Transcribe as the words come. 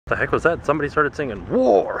The heck was that? Somebody started singing,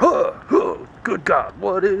 war, huh, huh, good God,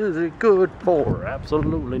 what is it good for?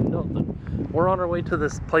 Absolutely nothing. We're on our way to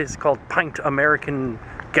this place called Pint American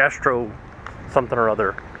Gastro something or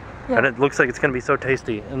other. Yeah. And it looks like it's gonna be so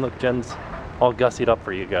tasty. And look, Jen's all gussied up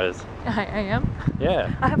for you guys. I am?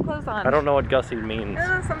 Yeah. I have clothes on. I don't know what gussied means.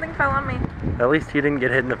 Something fell on me. At least you didn't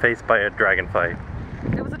get hit in the face by a dragonfly.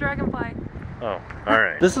 It was a dragonfly. Oh,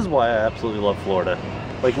 alright. This is why I absolutely love Florida.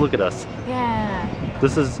 Like, look at us. Yeah.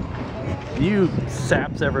 This is, you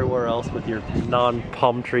saps everywhere else with your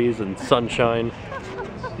non-palm trees and sunshine.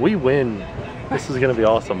 We win. This is gonna be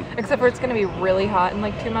awesome. Except for it's gonna be really hot in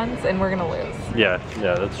like 2 months and we're gonna lose. Yeah,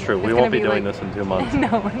 that's true. We won't be doing this in 2 months.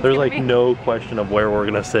 No. There's like no question of where we're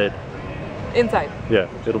gonna sit. Inside. Yeah,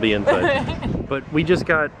 it'll be inside. But we just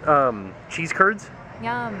got cheese curds.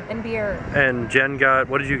 Yum, and beer. And Jen got,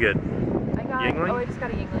 what did you get? I got, Yingling? oh, I just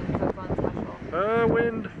got a Yingling, so it's on special.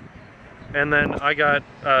 Wind. And then I got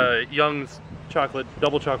Young's chocolate,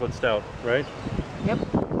 double chocolate stout, right? Yep.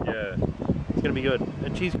 Yeah, it's gonna be good.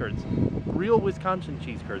 And cheese curds. Real Wisconsin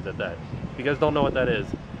cheese curds at that. If you guys don't know what that is,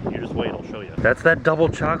 you just wait, I'll show you. That's that double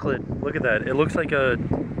chocolate. Look at that. It looks like a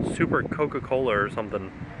super Coca-Cola or something.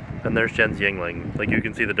 And there's Jen's Yingling. Like, you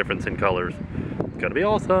can see the difference in colors. It's gonna be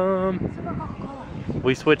awesome. Super Coca-Cola.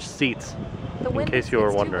 We switched seats, in case you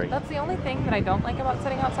were wondering. That's the only thing that I don't like about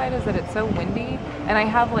sitting outside is that it's so windy. And I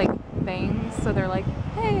have like bangs, so they're like,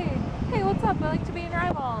 hey, what's up? I like to be in your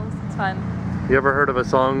eyeballs. It's fun. You ever heard of a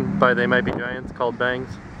song by They Might Be Giants called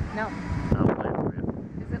Bangs? No. I'll play it for you.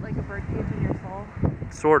 Is it like a birdcage in your soul?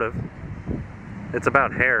 Sort of. It's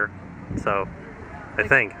about hair, so I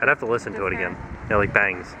think. I'd have to listen to it again. Yeah, like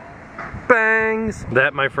bangs. Bangs!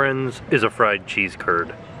 That, my friends, is a fried cheese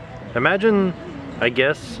curd. Imagine, I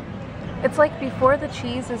guess... It's like before the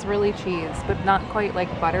cheese is really cheese, but not quite like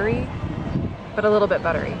buttery, but a little bit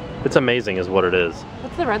buttery. It's amazing is what it is.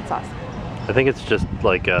 What's the red sauce? I think it's just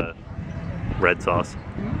like a red sauce.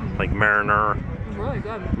 Like marinara. It's really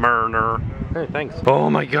good. Marinara. Hey, thanks. Oh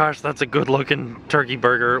my gosh, that's a good looking turkey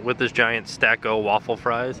burger with this giant Stacko waffle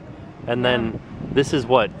fries. And then this is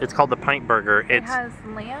what? It's called the Pint Burger. It has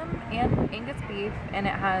lamb and Angus beef, and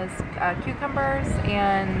it has cucumbers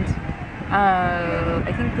and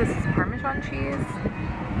I think this is Parmesan cheese.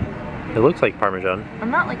 It looks like Parmesan. I'm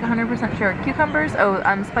not like 100% sure. Cucumbers,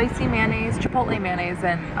 spicy mayonnaise, chipotle mayonnaise,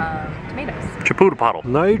 and tomatoes. Chipotle.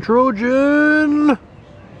 Nitrogen!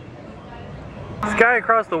 This guy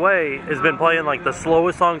across the way has been playing like the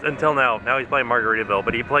slowest songs until now. Now he's playing Margaritaville,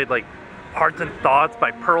 but he played like Hearts and Thoughts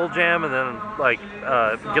by Pearl Jam, and then like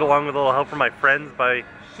Get Along with a Little Help from My Friends by,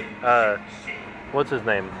 what's his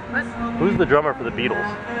name? What? Who's the drummer for the Beatles?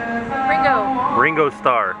 Ringo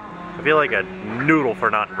Starr. I feel like a noodle for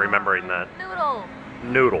not remembering that.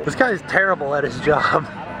 Noodle. This guy's terrible at his job.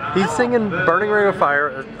 He's singing Burning Ring of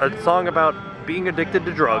Fire, a song about being addicted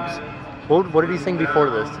to drugs. What did he sing before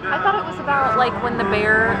this? I thought it was about like when the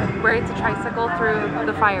bear rides a tricycle through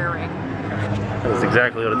the fire ring. That's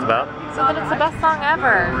exactly what it's about. So that it's the best song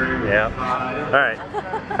ever. Yeah. Alright.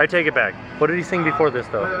 I take it back. What did he sing before this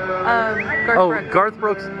though? Garth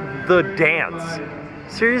Brooks, The Dance.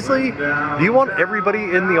 Seriously? Do you want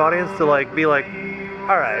everybody in the audience to like be like,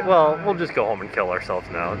 alright, well, we'll just go home and kill ourselves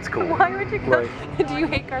now. It's cool. Why would you kill? Do you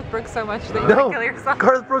hate Garth Brooks so much that you want to kill yourself?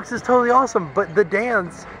 Garth Brooks is totally awesome, but The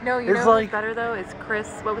Dance is like... who's better though? Is Chris,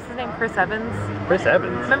 what was his name? Chris Evans? Chris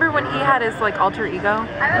Evans? Remember when he had his like alter ego?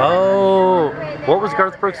 Oh, what was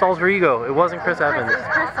Garth Brooks' alter ego? It wasn't Chris Evans. It was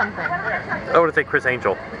Chris something. I would say Chris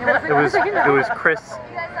Angel. It was Chris...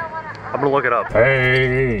 I'm gonna look it up.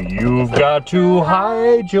 Hey, you've got to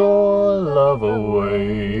hide your love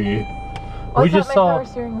away. We just saw. My power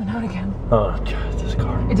steering went out again. Oh, God, this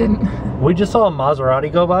car. It didn't. We just saw a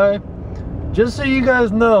Maserati go by. Just so you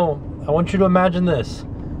guys know, I want you to imagine this: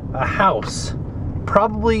 a house,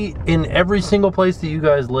 probably in every single place that you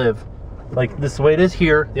guys live. Like this way it is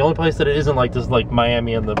here. The only place that it isn't like this, is like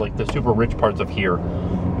Miami and the super rich parts of here.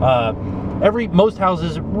 Most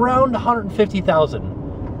houses around 150,000.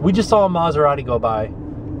 We just saw a Maserati go by.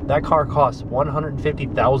 That car costs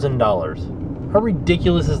 $150,000. How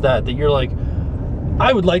ridiculous is that? That you're like,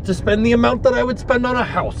 I would like to spend the amount that I would spend on a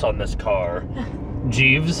house on this car.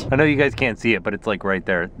 Jeeves. I know you guys can't see it, but it's like right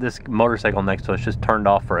there. This motorcycle next to us just turned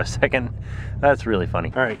off for a second. That's really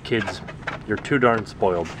funny. All right, kids, you're too darn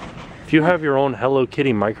spoiled. If you have your own Hello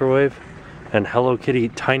Kitty microwave and Hello Kitty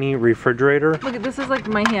tiny refrigerator. Look, this is like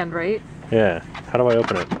my hand, right? Yeah. How do I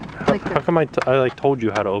open it? Like how come I like told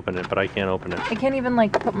you how to open it, but I can't open it? I can't even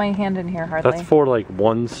like put my hand in here hardly. That's for like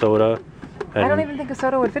one soda. And I don't even think a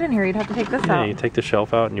soda would fit in here. You'd have to take this out. Yeah, you take the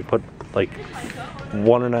shelf out and you put like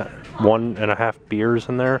one and a half beers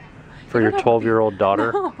in there for your 12-year-old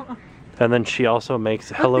daughter. No, And then she also makes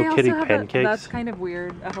But Hello they also Kitty have pancakes. That's kind of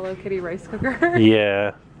weird. A Hello Kitty rice cooker.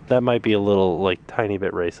 Yeah, that might be a little, like, tiny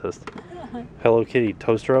bit racist. Hello Kitty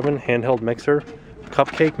toaster oven, handheld mixer,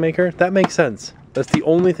 cupcake maker. That makes sense. That's the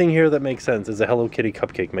only thing here that makes sense is a Hello Kitty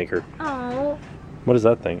cupcake maker. Oh. What is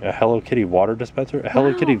that thing? A Hello Kitty water dispenser? A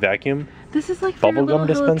Hello Kitty vacuum? This is like their Bubble little gum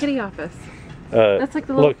Hello dispenser? Kitty office. That's like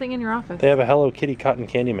the little thing in your office. They have a Hello Kitty cotton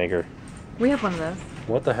candy maker. We have one of those.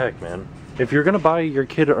 What the heck, man? If you're gonna buy your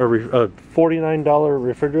kid a $49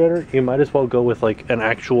 refrigerator, you might as well go with like an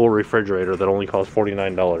actual refrigerator that only costs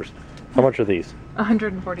 $49. How much are these?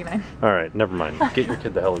 $149. All right, never mind. Get your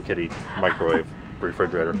kid the Hello Kitty microwave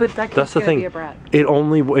refrigerator. But that's the thing. Be a brat.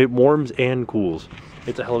 It warms and cools.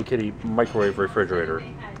 It's a Hello Kitty microwave refrigerator.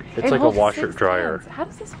 It's like a washer dryer. Cans. How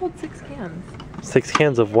does this hold 6 cans? 6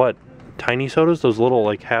 cans of what? Tiny sodas? Those little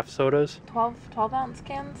like half sodas? 12 ounce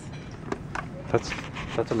cans?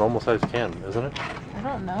 That's a normal sized can, isn't it? I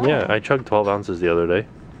don't know. Yeah, I chugged 12 ounces the other day.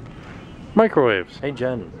 Microwaves. Hey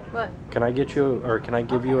Jen. What? Can I get you, or can I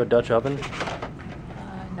give you a Dutch oven?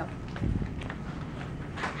 No.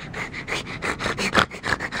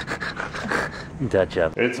 Dutch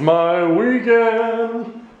oven. It's my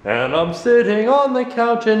weekend, and I'm sitting on the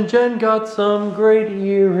couch, and Jen got some great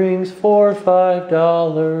earrings for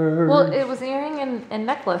 $5. Well, it was earring and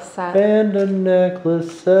necklace set. And a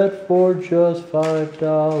necklace set for just $5.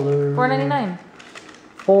 $4.99.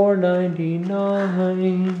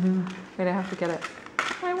 $4.99. Wait, I have to get it.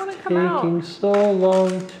 I want to come out. Taking so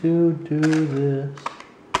long to do this.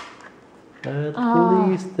 At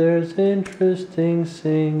least there's interesting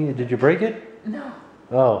singing. Did you break it? No.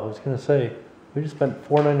 Oh, I was gonna say, we just spent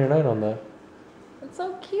 $4.99 on that. It's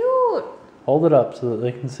so cute. Hold it up so that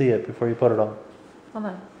they can see it before you put it on. Hold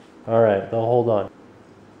on. All right, they'll hold on.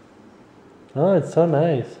 Oh, it's so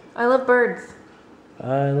nice. I love birds.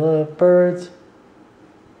 I love birds.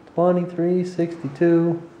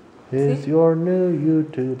 2362 is your new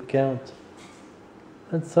YouTube account.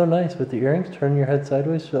 That's so nice with the earrings. Turn your head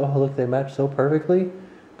sideways. Oh, look, they match so perfectly.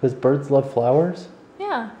 Because birds love flowers.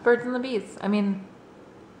 Yeah, birds and the bees. I mean,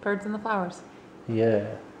 birds and the flowers.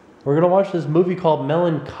 Yeah. We're going to watch this movie called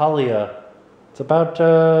Melancholia. It's about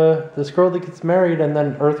this girl that gets married and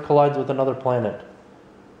then Earth collides with another planet.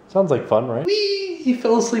 Sounds like fun, right? Whee! He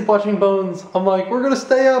fell asleep watching Bones. I'm like, we're going to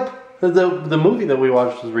stay up. The movie that we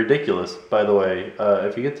watched was ridiculous, by the way.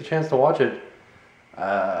 If you get the chance to watch it,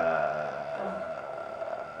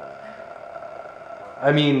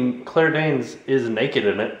 I mean, Claire Danes is naked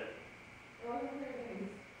in it.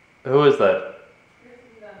 Who is that?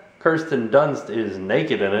 Kirsten Dunst is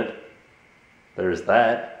naked in it. There's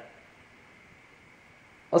that.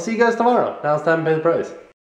 I'll see you guys tomorrow. Now it's time to pay the price.